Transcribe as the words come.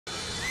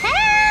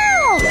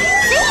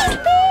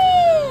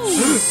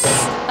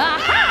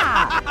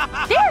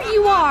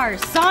you are,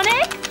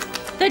 Sonic!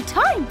 The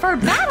time for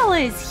battle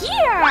is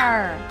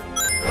here!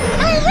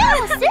 My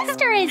little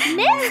sister is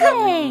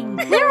missing!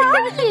 Where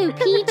are you,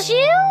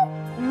 Pichu?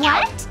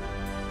 What?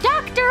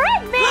 Dr.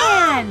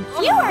 Eggman!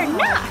 You are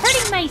not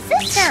hurting my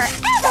sister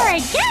ever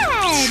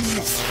again!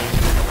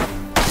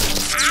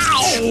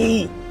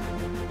 Ow!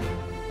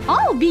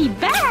 I'll be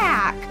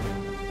back!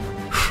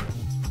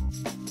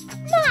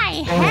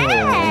 My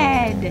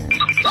head!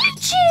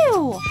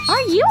 Pichu!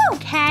 Are you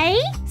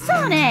okay?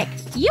 Sonic,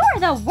 you're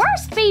the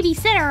worst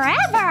babysitter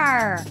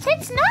ever!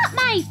 It's not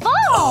my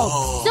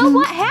fault! So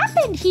what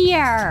happened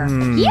here?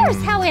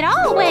 Here's how it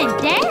all went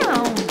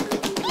down!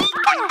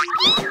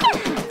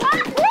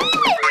 Play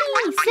with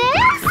me,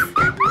 sis!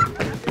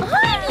 I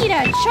need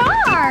a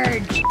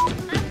charge!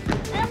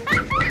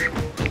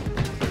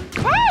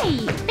 Hey,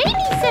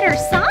 babysitter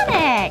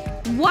Sonic!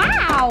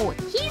 Wow,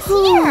 he's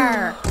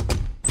here!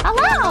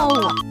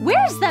 Hello!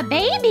 Where's the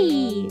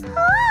baby?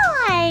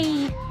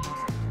 Hi!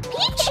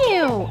 Pichu!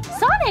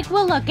 Sonic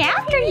will look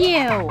after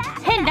you!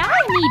 And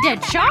I need to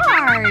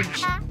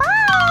charge!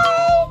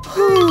 Bye!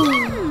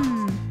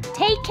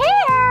 Take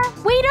care!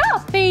 Wait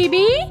up,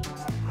 baby!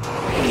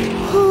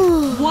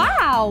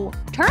 Wow!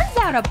 Turns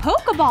out a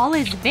Pokeball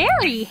is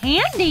very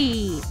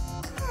handy!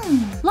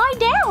 Lie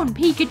down,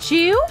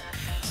 Pikachu!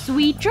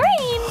 Sweet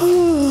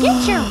dreams!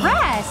 Get your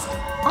rest!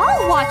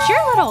 I'll watch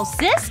your little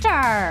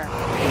sister!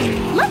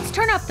 Let's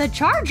turn up the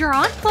charger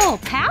on full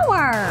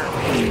power!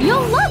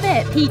 You'll love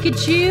it,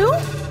 Pikachu!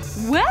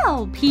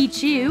 Well,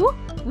 Pichu,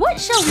 what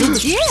shall we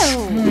do?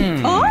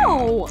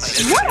 Oh!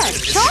 What a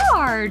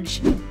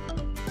charge!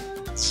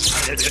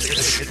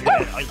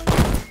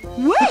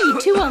 Way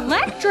too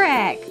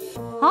electric!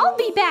 I'll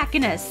be back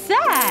in a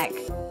sec!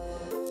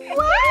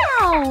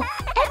 Wow!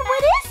 And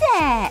what is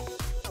it?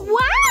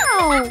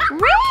 Wow!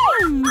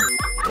 Rings!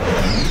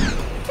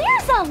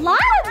 There's a lot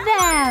of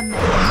them!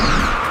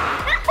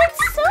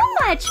 It's so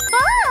much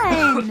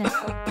fun!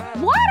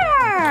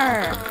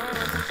 Water!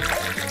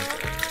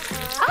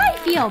 I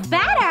feel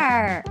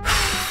better!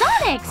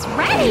 Sonic's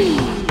ready!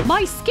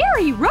 My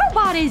scary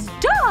robot is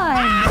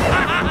done!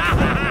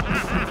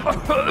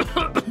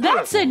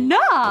 That's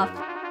enough!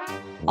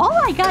 All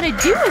I gotta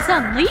do is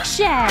unleash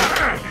it!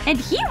 And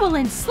he will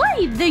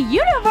enslave the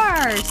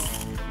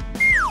universe!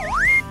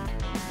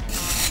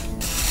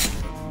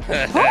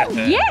 Oh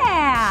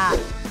yeah!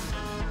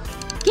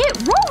 Get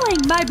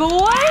rolling, my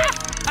boy!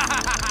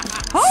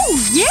 Oh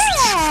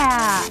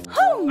yeah!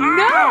 Oh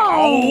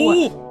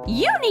no!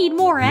 You need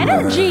more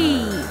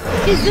energy!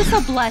 Is this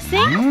a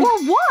blessing or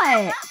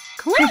what?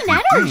 Clean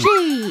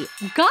energy!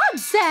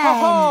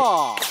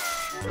 Godsend!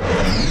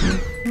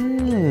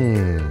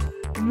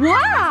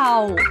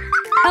 Wow!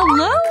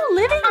 Hello,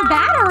 living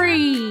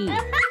battery!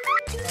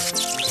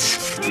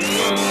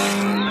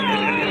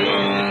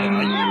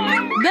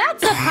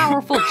 That's a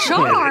powerful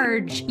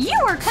charge! You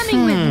are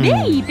coming with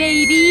me,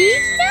 baby!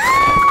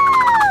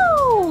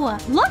 No!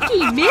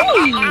 Lucky me!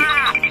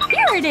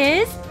 Here it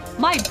is!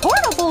 My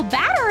portable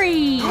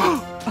battery!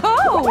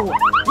 Oh!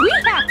 We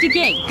have to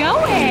get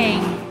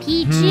going!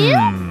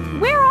 Pichu?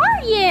 Where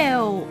are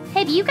you?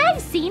 Have you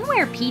guys seen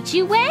where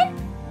Pichu went?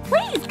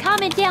 Please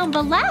comment down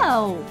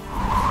below!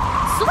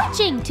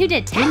 Switching to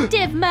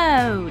detective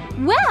mode!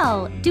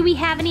 Well, do we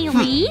have any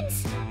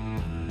leads?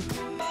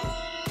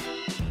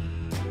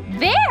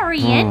 Very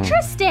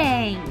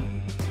interesting!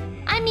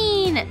 I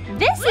mean,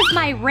 this is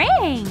my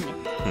ring!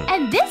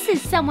 And this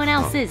is someone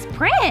else's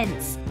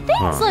prints!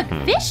 Things look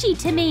fishy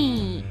to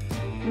me!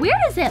 Where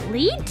does it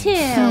lead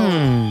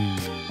to?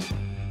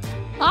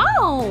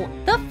 Oh!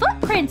 The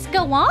footprints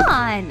go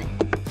on!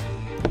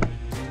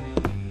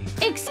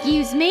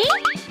 Excuse me?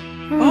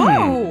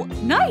 Oh!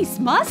 Nice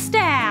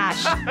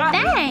mustache!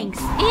 Thanks!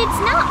 It's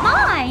not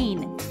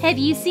mine! Have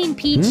you seen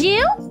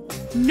Pichu?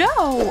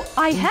 No,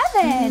 I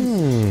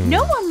haven't!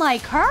 No one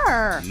like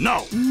her!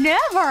 No!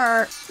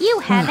 Never! You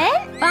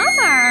haven't?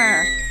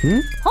 Bummer!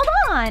 Hold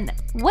on!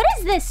 What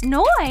is this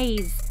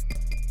noise?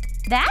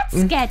 That's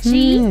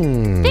sketchy!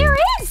 There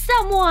is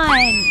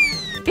someone!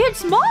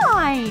 It's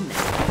mine!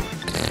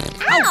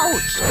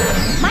 Ouch!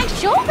 My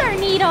shoulder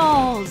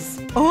needles!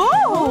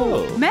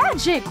 Oh!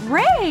 Magic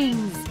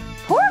rings!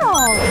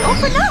 Portal,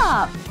 open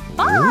up!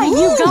 Bye,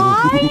 you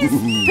guys!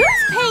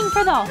 Who's paying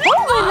for the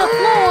hole in the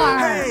floor?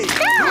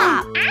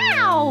 Stop!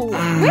 Ow!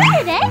 Where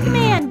did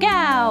Eggman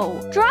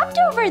go? Dropped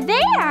over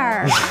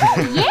there! Oh,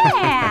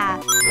 yeah!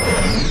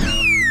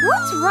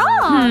 What's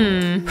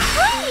wrong? I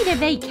need a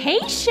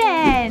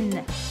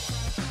vacation!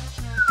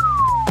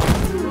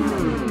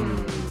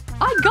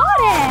 I got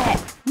it!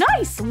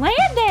 Nice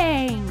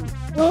landing!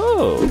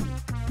 Oh!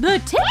 The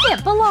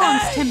ticket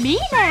belongs to me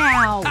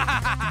now!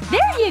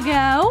 There you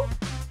go!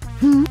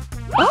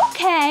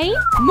 Okay,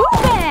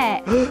 move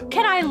it!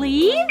 Can I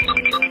leave?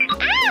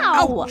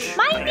 Ow!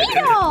 My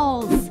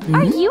needles!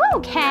 Are you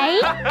okay?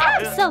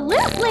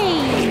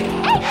 Absolutely!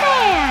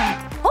 Eggman!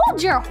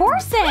 Hold your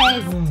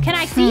horses! Can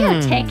I see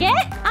your ticket?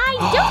 I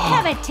don't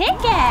have a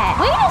ticket!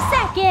 Wait a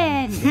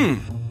second!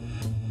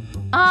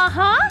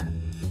 Uh-huh!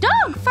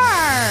 Dog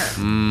fur!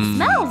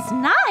 Smells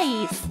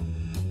nice!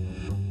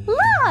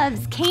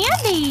 loves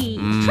candy.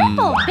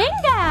 Triple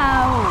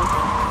bingo.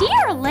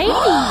 Dear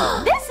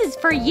lady, this is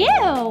for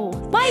you.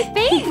 My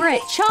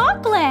favorite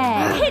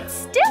chocolate. It's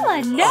still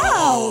a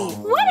no.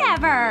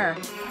 Whatever.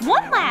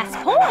 One last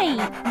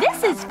point.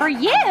 This is for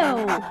you.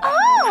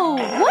 Oh,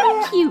 what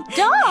a cute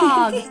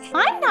dog.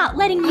 I'm not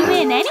letting you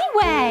in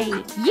anyway.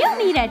 You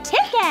need a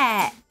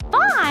ticket.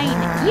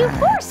 Fine. You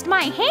forced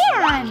my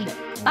hand.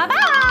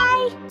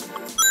 Bye-bye.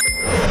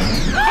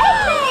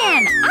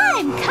 Eggman,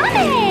 I'm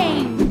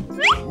coming.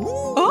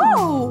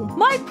 Oh,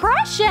 my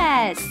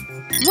precious.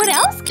 What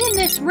else can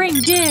this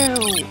ring do?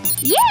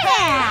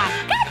 Yeah!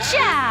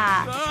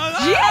 Gotcha!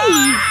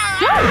 Jeez!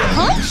 Don't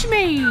punch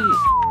me!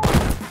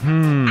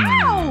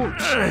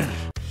 Ouch!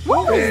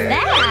 What was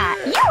that?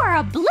 You are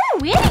a blue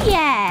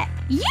idiot!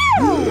 You!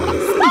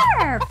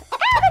 Smurf!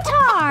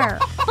 Avatar!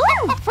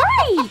 Blue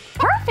freak!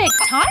 Perfect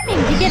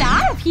timing to get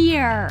out of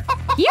here!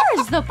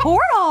 Here's the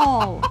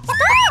portal!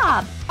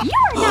 Stop! You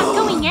are not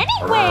going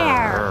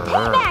anywhere!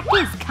 Payback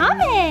is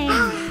coming!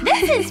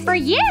 This is for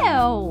you!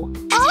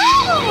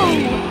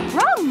 Oh!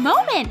 Wrong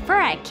moment for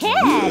a kiss!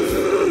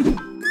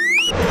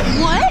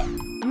 What?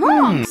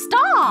 Wrong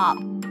stop!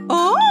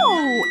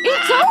 Oh!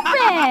 It's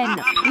open!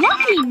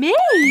 Lucky me!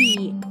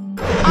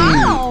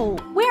 Ow!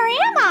 Where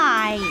am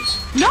I?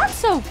 Not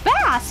so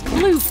fast,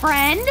 blue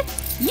friend!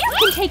 You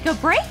can take a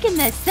break in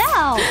the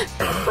cell!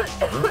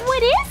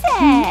 What is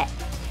it?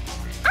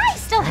 I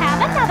still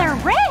have another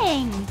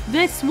ring!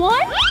 This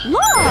one?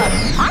 Look!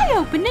 I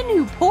opened a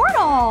new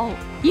portal!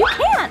 You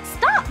can't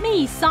stop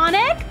me,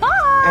 Sonic!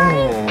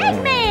 Bye!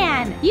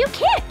 Eggman! You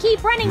can't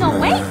keep running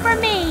away from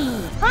me!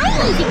 I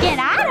need to get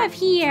out of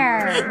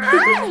here!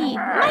 Hi!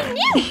 My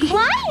new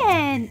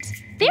client!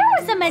 There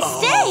was a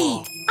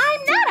mistake!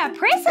 I'm not a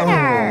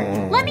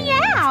prisoner! Let me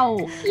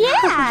out!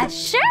 Yeah,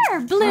 sure,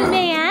 Blue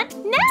Man!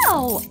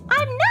 No!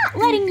 I'm not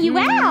letting you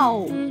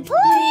out!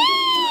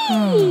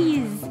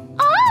 Please!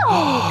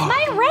 Oh!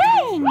 My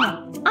ring!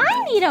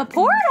 I need a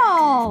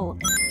portal!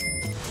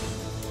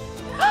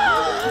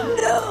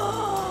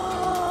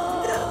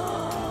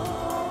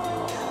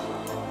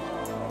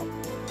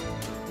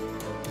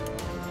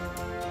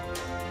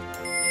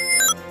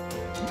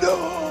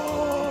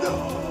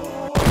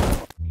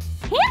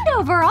 Hand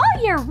over all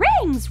your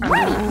rings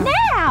right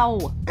now!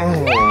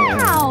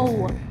 Now!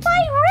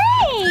 My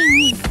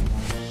rings!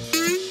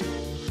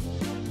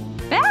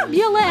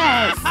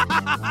 Fabulous!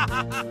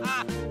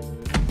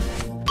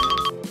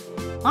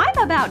 I'm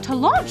about to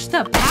launch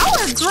the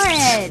power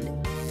grid!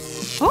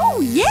 Oh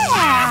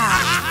yeah!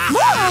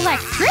 More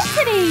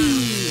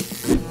electricity!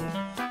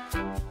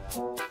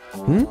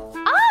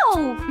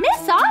 Oh,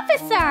 Miss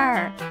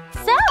Officer!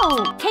 So,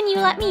 can you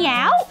let me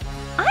out?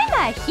 I'm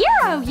a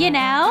hero, you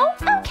know!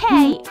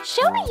 Okay,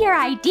 show me your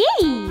ID!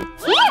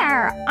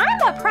 Here,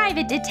 I'm a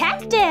private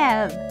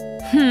detective!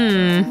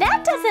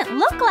 That doesn't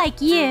look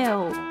like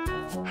you!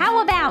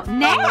 How about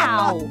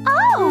now?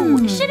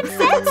 Oh, should have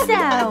said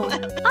so!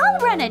 I'll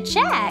run a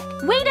check!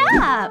 Wait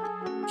up!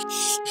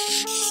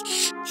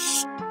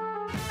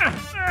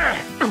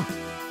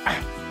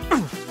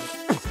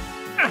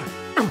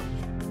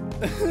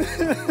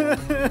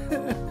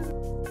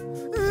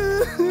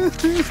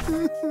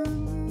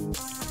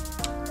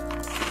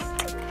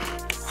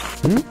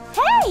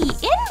 Hey,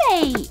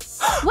 inmate!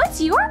 What's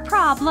your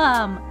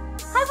problem?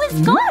 I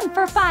was gone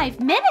for 5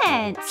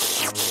 minutes!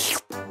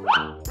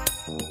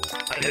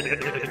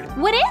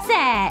 What is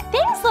it?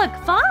 Things look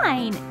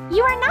fine!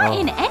 You are not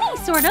in any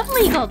sort of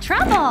legal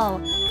trouble!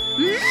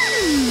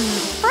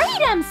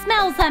 Freedom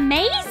smells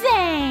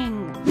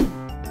amazing!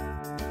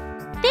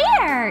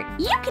 There!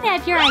 You can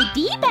have your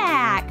ID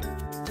back!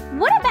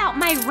 What about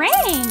my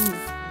rings?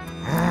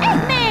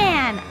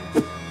 Eggman!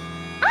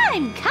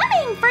 I'm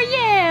coming for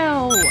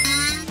you!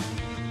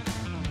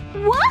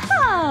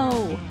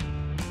 Whoa!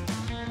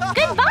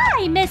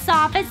 Goodbye, Miss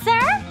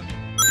Officer!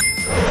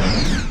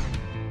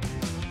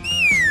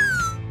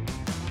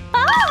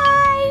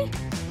 Bye!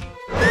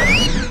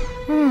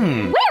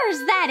 Where's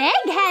that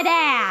egghead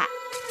at?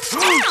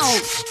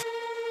 Ouch!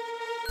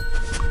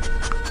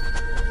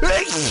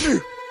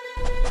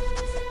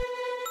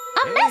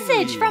 A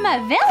message from a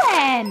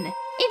villain!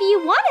 If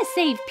you want to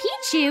save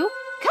Pichu,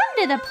 come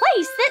to the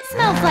place that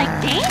smells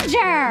like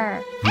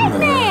danger!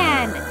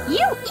 Eggman!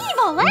 You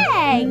evil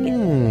egg!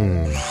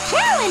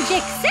 Challenge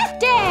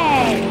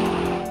accepted!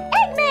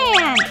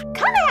 Eggman!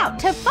 Come out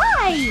to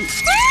fight!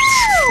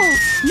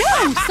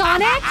 No,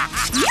 Sonic!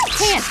 You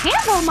can't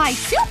handle my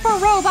super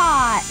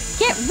robot!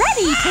 Get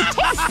ready to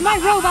taste my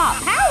robot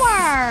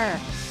power!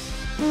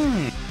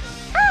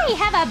 I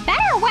have a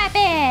better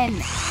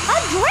weapon! A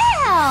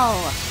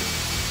drill!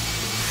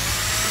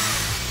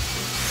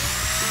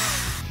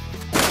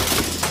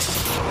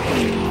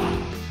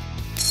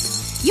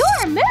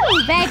 Your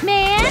move,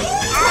 Eggman!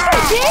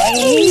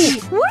 Daddy!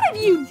 What have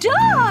you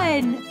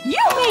done?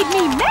 You made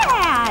me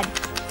mad!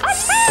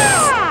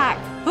 Attack!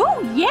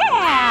 Oh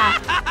yeah!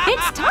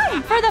 It's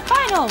time for the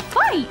final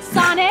fight,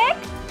 Sonic!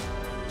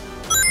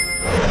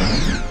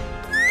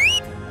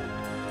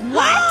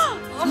 What?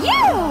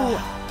 You!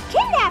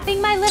 Kidnap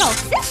Kidnapping my little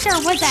sister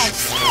was a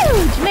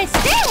huge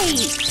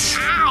mistake!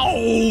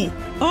 Ow!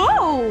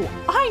 Oh,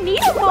 I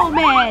need a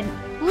moment!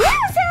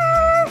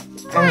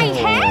 Loser! My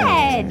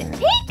head!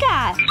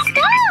 Pika,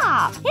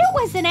 stop! It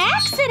was an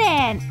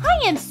accident!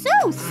 I am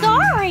so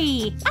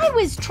sorry! I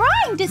was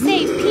trying to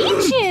save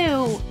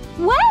Pichu!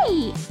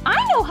 Wait!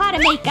 I know how to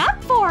make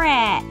up for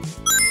it!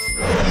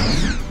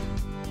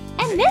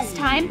 And this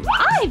time,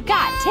 I've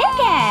got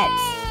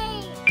tickets!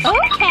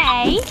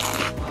 Okay!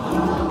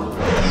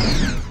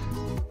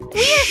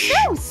 We're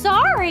so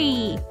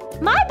sorry!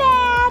 My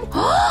bad!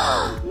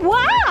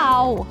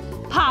 Wow!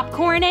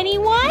 Popcorn,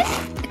 anyone?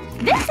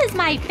 This is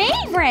my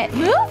favorite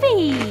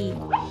movie!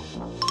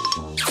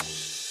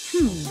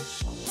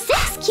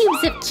 6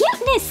 cubes of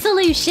cuteness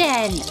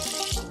solution!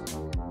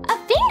 A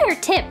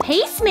fingertip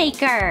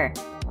pacemaker!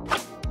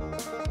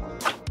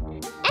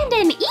 And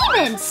an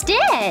even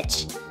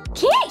stitch!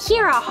 Can't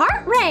hear a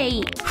heart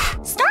rate!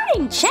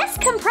 Starting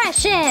chest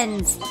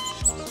compressions!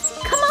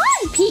 Come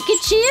on,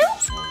 Pikachu!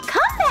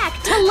 Come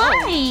back to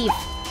life!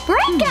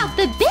 Break out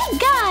the big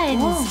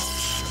guns!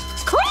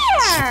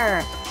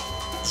 Clear!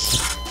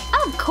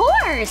 Of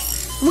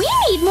course! We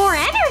need more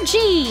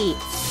energy!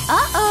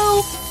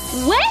 Uh-oh!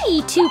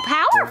 Way too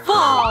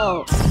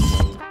powerful!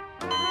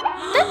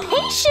 The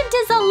patient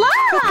is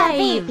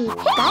alive!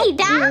 Hey,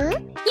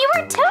 Doc! You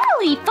are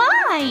totally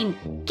fine!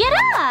 Get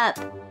up!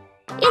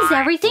 Is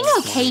everything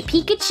okay,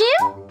 Pikachu?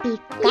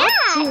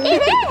 Yeah,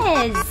 it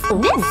is!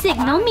 This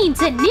signal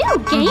means a new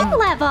game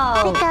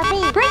level!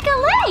 Break a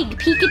leg,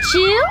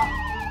 Pikachu!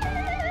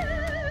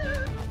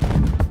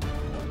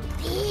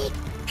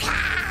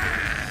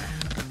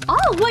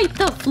 I'll wipe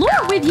the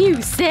floor with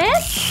you,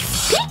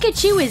 sis!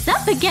 Pikachu is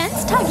up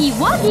against Tuggy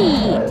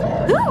Wuggy!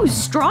 Who's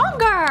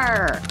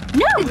stronger?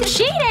 No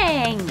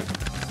cheating!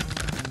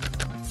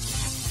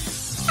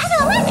 An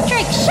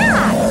electric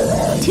shock!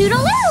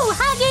 Toodaloo,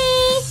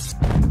 Huggy!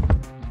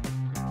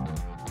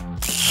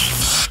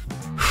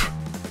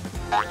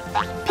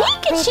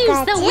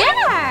 Pikachu's the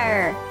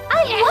winner!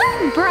 I won,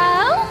 bro!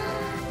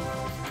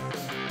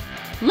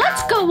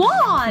 Let's go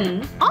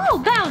on! I'll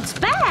bounce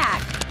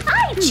back!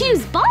 I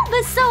choose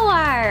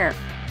Bulbasaur!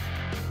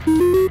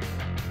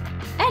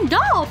 And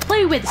I'll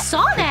play with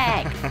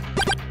Sonic!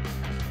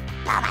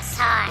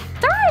 Bulbasaur.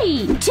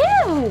 3,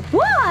 2,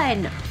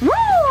 1,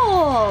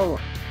 roll!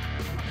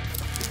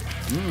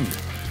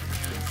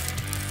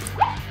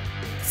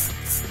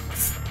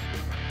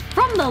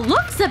 From the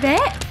looks of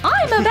it,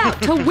 I'm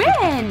about to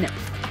win!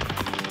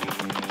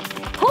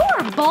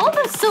 Poor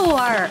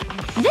Bulbasaur!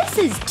 This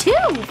is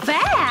too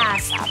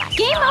fast!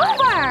 Game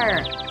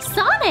over!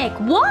 Sonic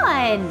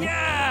won!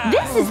 Yeah!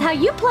 This is how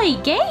you play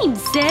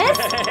games, sis!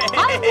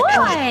 I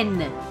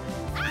won!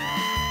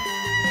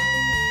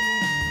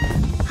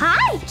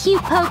 Hi,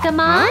 cute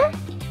Pokémon!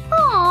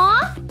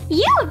 Aw,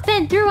 you have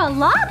been through a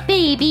lot,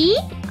 baby!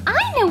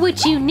 I know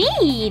what you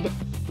need!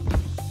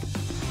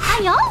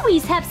 I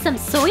always have some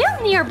soil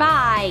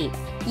nearby!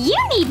 You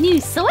need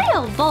new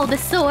soil,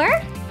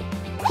 Bulbasaur!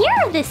 Here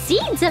are the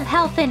seeds of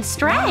health and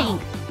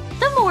strength!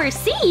 The more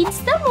seeds,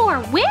 the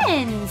more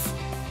wins!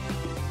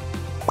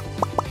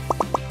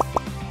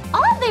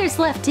 All there's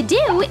left to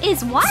do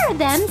is water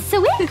them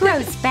so it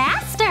grows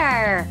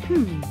faster!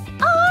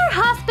 Our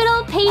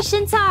hospital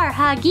patients are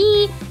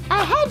Huggy,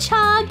 a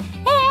Hedgehog,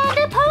 and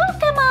a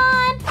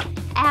Pokémon!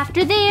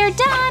 After they're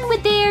done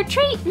with their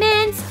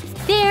treatments,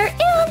 their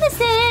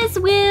illnesses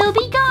will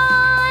be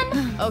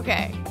gone!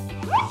 Okay.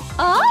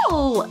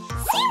 Oh!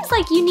 Seems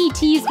like you need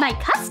to use my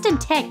custom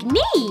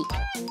technique!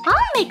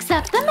 I'll mix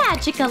up the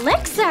magic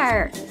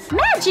elixir!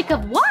 Magic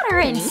of water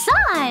and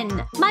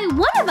sun! My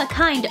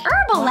one-of-a-kind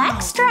herbal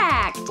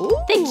extract!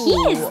 The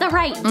key is the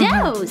right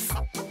dose!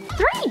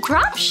 3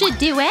 drops should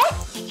do it!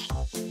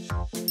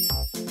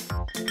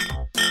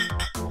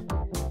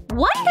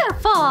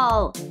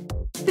 Wonderful!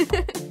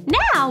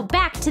 Now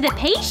back to the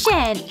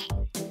patient!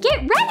 Get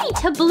ready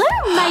to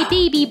bloom, my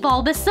baby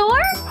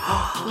Bulbasaur!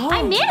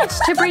 I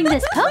managed to bring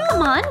this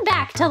Pokémon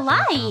back to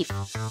life!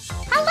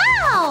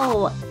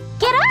 Hello!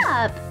 Get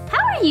up!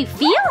 How are you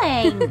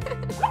feeling?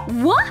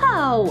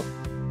 Whoa!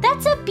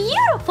 That's a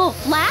beautiful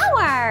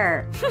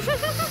flower!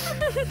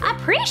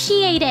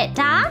 Appreciate it,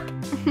 Doc!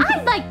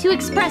 I'd like to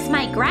express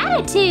my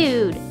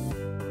gratitude!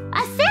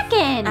 A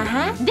second!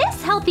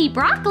 This healthy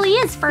broccoli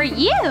is for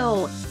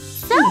you!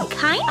 So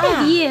kind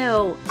of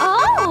you!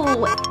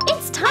 Oh!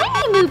 It's time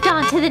we moved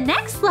on to the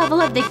next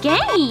level of the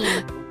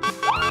game!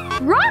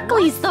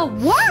 Broccoli's the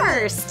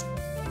worst!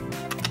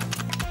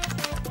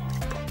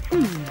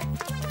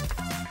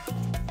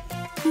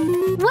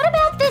 What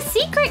about the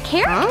secret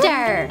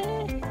character?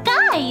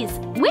 Guys,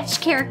 which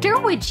character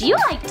would you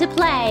like to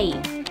play?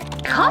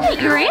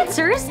 Comment your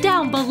answers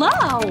down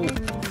below!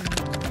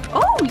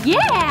 Oh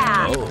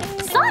yeah!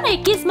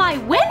 Sonic is my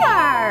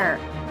winner!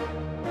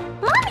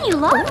 Mommy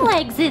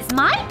Longlegs is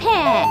my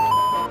pick!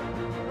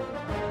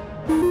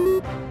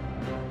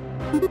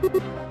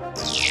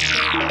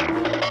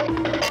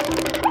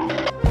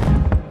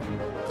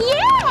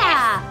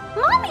 Yeah!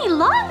 Mommy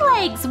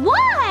Longlegs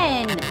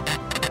won!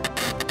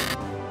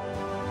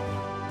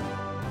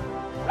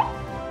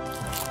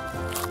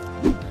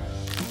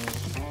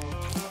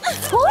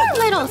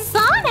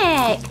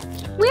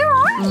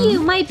 love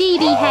you, my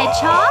baby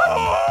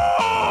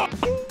hedgehog.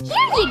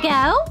 Here you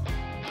go.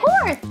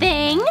 Poor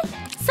thing.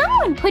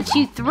 Someone put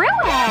you through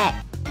it.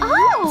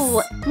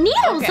 Oh,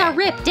 needles are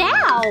ripped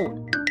out.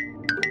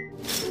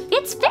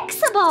 It's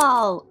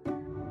fixable.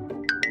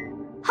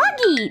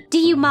 Huggy, do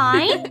you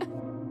mind?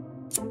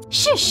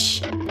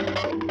 Shush.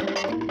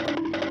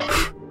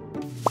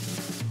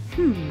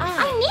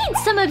 I need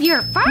some of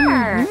your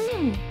fur.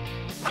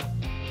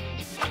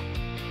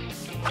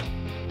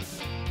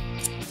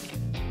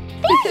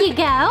 There you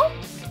go.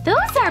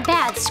 Those are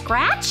bad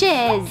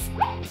scratches.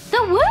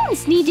 The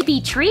wounds need to be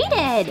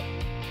treated.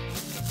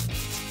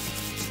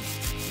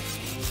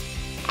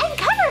 And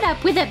covered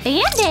up with a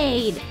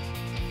Band-Aid.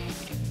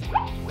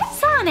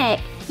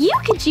 Sonic, you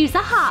could use a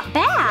hot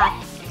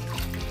bath.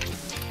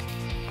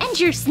 And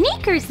your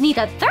sneakers need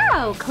a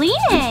thorough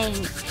cleaning.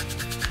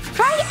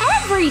 Try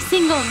every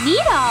single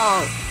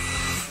needle.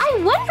 I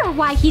wonder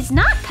why he's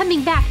not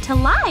coming back to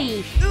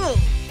life.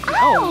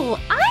 Oh,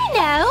 I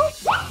know.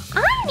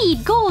 I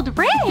need gold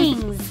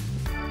rings.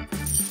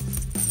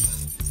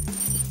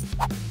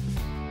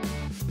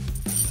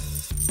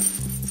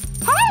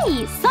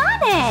 Hey,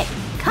 Sonic!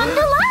 Come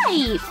to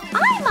life!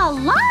 I'm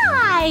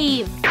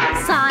alive!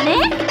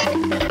 Sonic?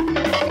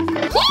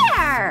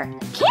 Here!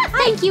 Can't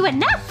thank you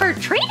enough for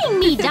treating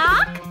me,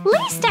 Doc!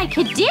 Least I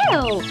could do!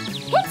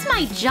 It's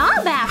my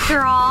job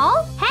after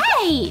all!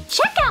 Hey,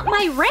 check out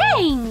my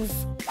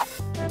rings!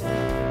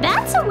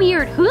 That's a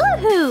weird hula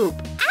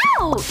hoop!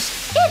 Ouch!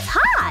 It's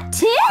hot,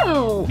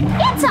 too!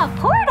 It's a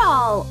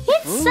portal!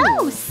 It's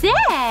so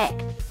sick!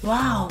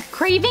 Wow.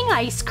 Craving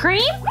ice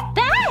cream?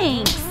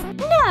 Thanks!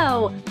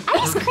 No!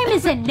 Ice cream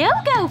is a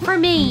no-go for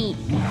me!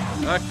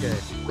 Okay.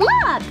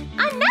 Look!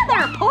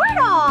 Another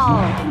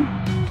portal!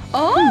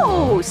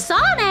 Oh,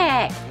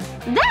 Sonic!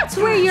 That's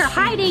where you're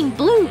hiding,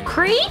 Blue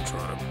Crete?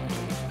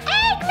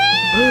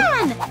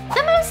 Eggman!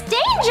 The most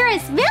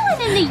dangerous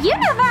villain in the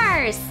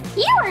universe!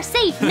 You are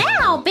safe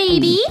now,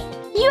 baby!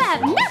 You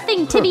have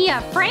nothing to be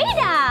afraid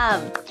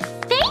of!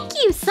 Thank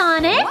you,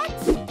 Sonic!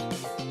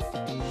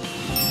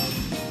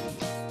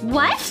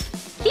 What?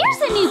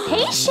 There's a new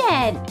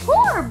patient!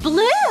 Poor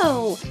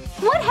Blue!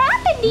 What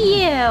happened to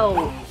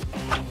you?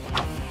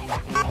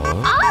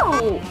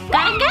 Oh!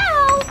 Gotta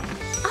go!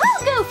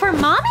 I'll go for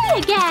Mommy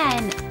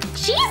again!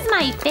 She's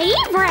my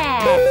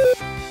favorite!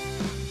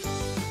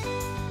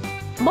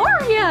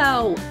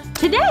 Mario!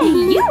 Today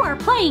you are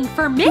playing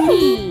for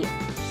me!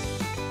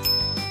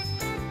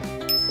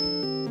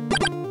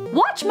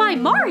 Watch my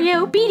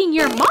Mario beating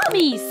your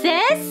mommy,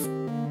 sis!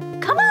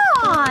 Come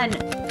on!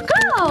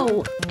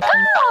 Go!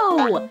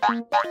 Go!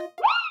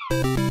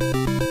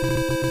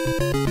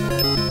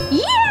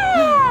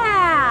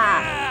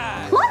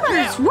 Yeah!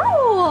 Plumbers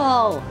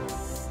rule!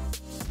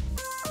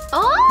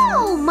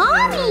 Oh,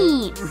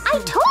 Mommy! I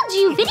told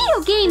you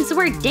video games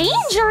were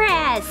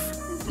dangerous!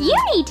 You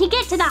need to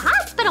get to the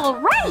hospital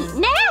right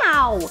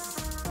now!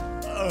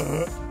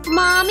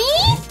 Mommy?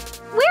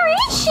 Where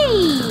is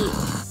she?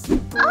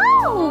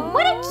 Oh,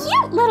 what a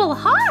cute little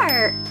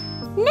heart!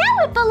 Now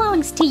it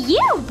belongs to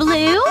you,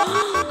 Blue!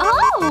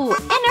 Oh,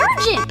 an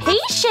urgent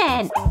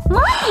patient!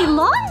 Mommy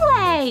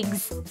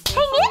Longlegs!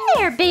 Hang in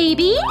there,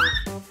 baby!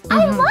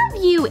 I love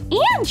you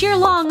and your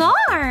long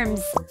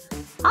arms!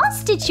 I'll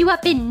stitch you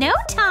up in no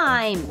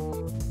time!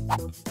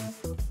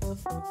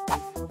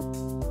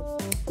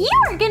 You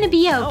are gonna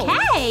be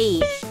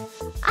okay!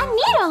 A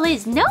needle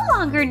is no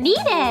longer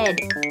needed!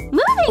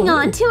 Moving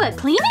on to a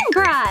cleaning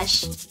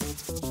brush!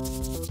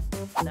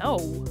 No.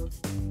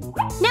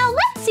 Now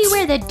let's see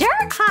where the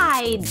dirt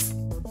hides!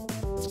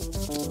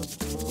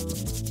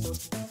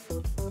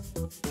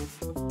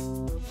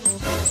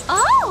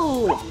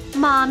 Oh!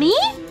 Mommy?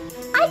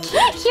 I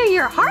can't hear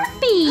your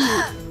heartbeat!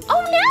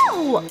 Oh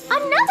no!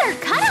 Another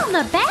cut on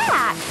the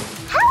back!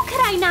 How could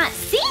I not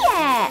see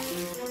it?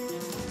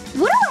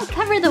 What do I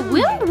cover the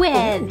wound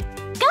with?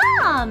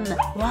 Gum!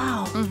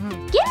 Wow.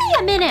 Give me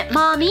a minute,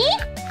 Mommy!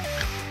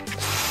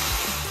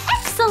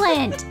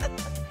 Excellent!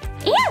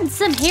 And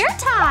some hair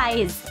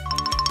ties!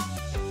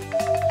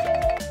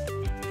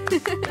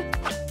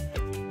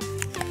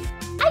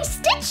 I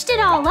stitched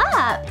it all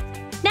up!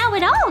 Now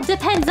it all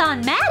depends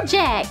on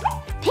magic!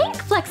 Pink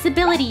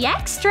flexibility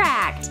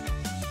extract!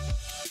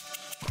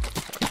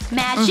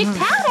 Magic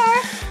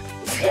powder!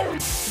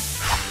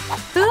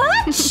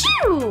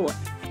 Achoo!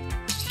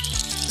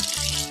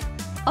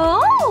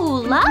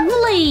 Oh,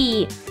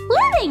 lovely!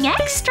 Living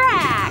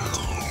extract!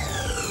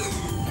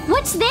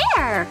 What's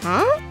there?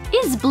 Huh?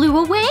 Is Blue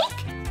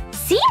awake?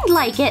 Seemed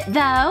like it,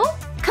 though.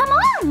 Come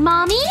on,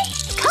 Mommy!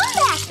 Come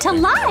back to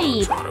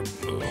life!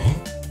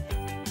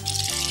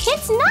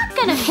 It's not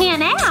gonna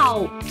pan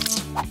out!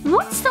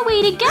 What's the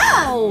way to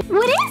go?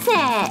 What is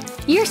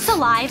it? Your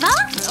saliva?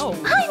 No.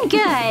 I'm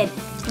good!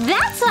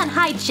 That's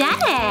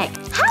unhygienic!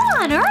 How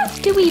on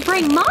earth do we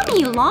bring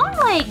Mommy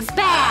Longlegs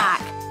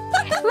back?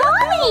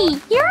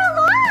 Mommy! You're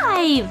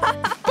alive!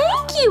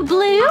 Thank you,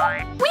 Blue!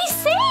 We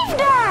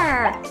saved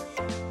her!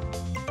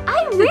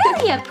 I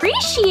really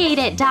appreciate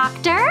it,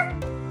 Doctor!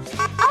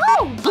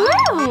 Oh,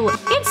 Blue!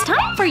 It's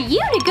time for you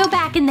to go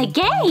back in the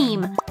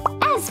game!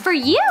 As is for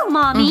you,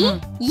 Mommy.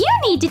 You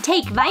need to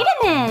take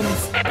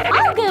vitamins.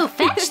 I'll go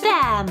fetch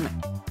them.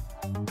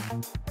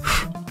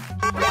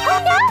 Oh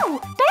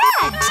no!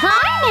 Bad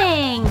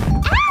timing!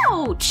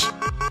 Ouch!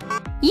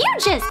 You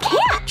just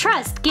can't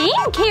trust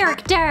game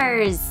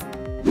characters.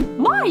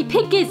 My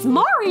pick is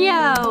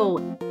Mario!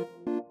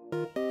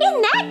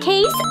 In that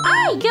case,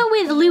 I go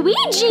with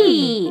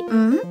Luigi.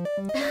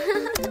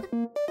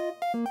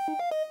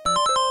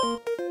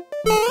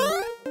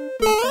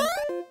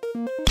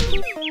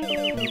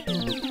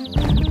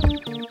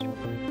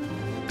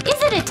 Is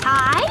it a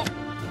tie?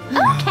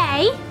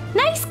 Okay,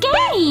 nice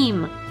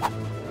game.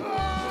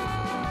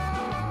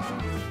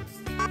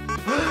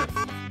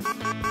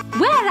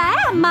 Where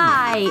am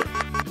I?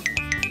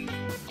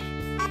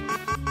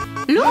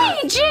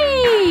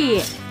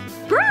 Luigi!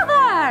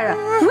 Brother!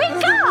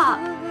 Wake up!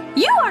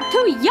 You are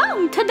too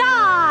young to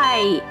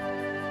die!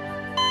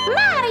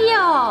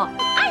 Mario!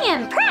 I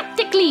am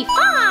practically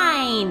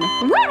fine!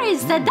 Where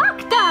is the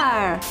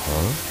doctor?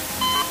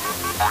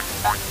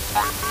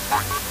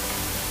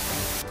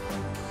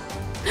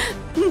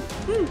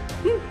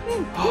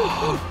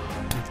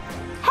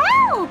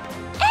 Help!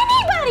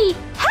 Anybody!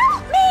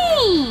 Help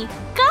me!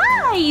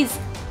 Guys!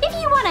 If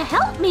you want to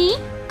help me,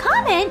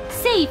 comment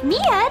 "Save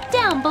Mia"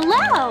 down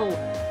below!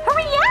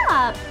 Hurry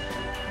up!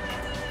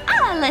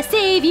 I'll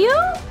save you!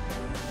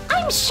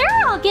 I'm sure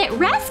I'll get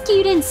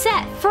rescued and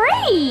set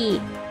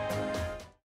free!